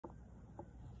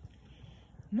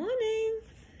Morning.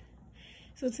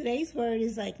 So today's word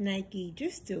is like Nike.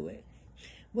 Just do it.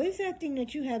 What is that thing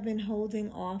that you have been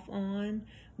holding off on?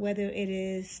 Whether it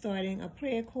is starting a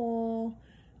prayer call,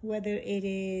 whether it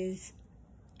is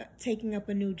taking up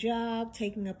a new job,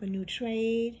 taking up a new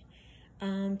trade,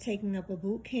 taking up a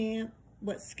boot camp.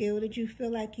 What skill did you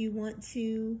feel like you want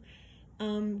to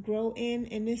grow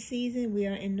in this season? We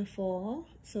are in the fall,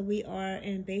 so we are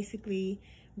in basically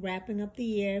wrapping up the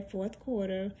year, fourth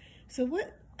quarter. So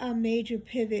what major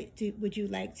pivot would you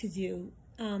like to do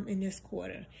in this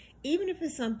quarter? Even if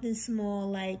it's something small,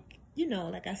 like,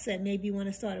 like I said, maybe you want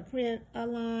to start a prayer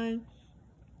line.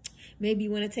 Maybe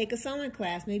you want to take a sewing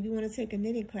class. Maybe you want to take a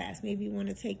knitting class. Maybe you want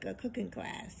to take a cooking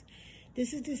class.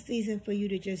 This is the season for you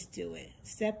to just do it.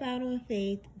 Step out on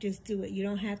faith. Just do it. You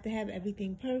don't have to have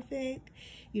everything perfect.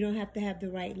 You don't have to have the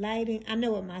right lighting. I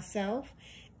know it myself.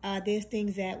 There's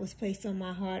things that was placed on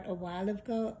my heart a while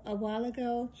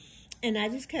ago, and I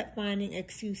just kept finding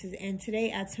excuses. And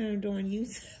today I turned on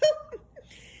YouTube.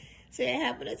 Today I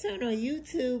happened to turn on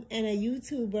YouTube, and a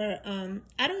YouTuber,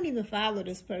 I don't even follow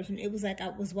this person. It was like I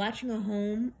was watching a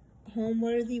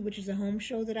Homeworthy, which is a home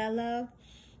show that I love.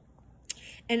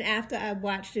 And after I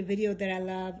watched the video that I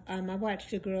love, I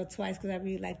watched the girl twice because I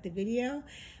really liked the video.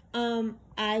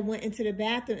 I went into the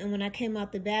bathroom, and when I came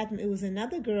out the bathroom, it was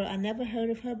another girl. I never heard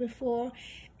of her before.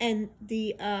 And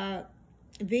the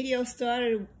video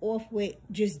started off with,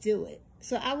 just do it.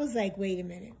 So I was like, wait a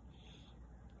minute.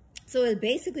 So it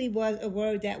basically was a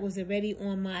word that was already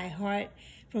on my heart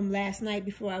from last night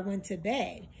before I went to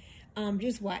bed.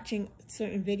 Just watching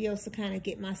certain videos to kind of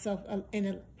get myself in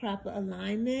a proper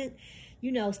alignment,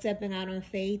 stepping out on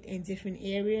faith in different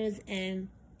areas. And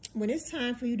when it's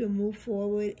time for you to move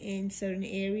forward in certain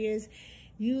areas,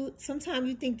 sometimes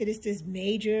you think that it's this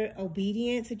major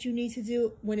obedience that you need to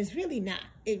do, when it's really not.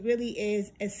 It really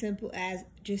is as simple as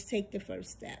just take the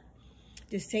first step.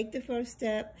 Just take the first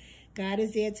step. God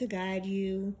is there to guide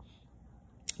you.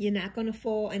 You're not going to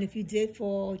fall. And if you did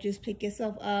fall, just pick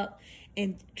yourself up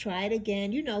and try it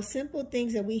again. Simple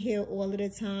things that we hear all of the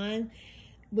time,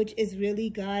 which is really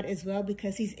God as well,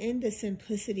 because he's in the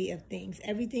simplicity of things.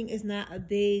 Everything is not a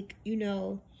big,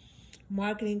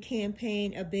 marketing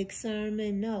campaign, a big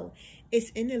sermon. No, it's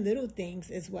in the little things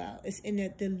as well. It's in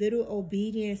the little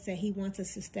obedience that he wants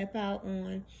us to step out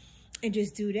on and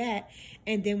just do that.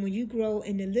 And then when you grow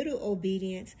in the little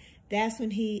obedience, that's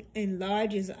when he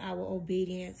enlarges our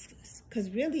obedience. Because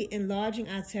really enlarging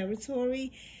our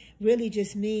territory really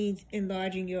just means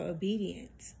enlarging your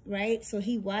obedience, right? So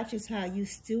he watches how you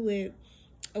steward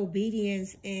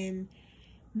obedience in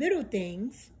little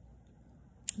things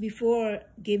before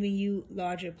giving you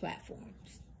larger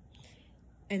platforms.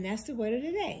 And that's the word of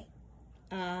the day.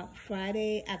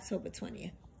 Friday, October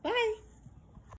 20th. Bye.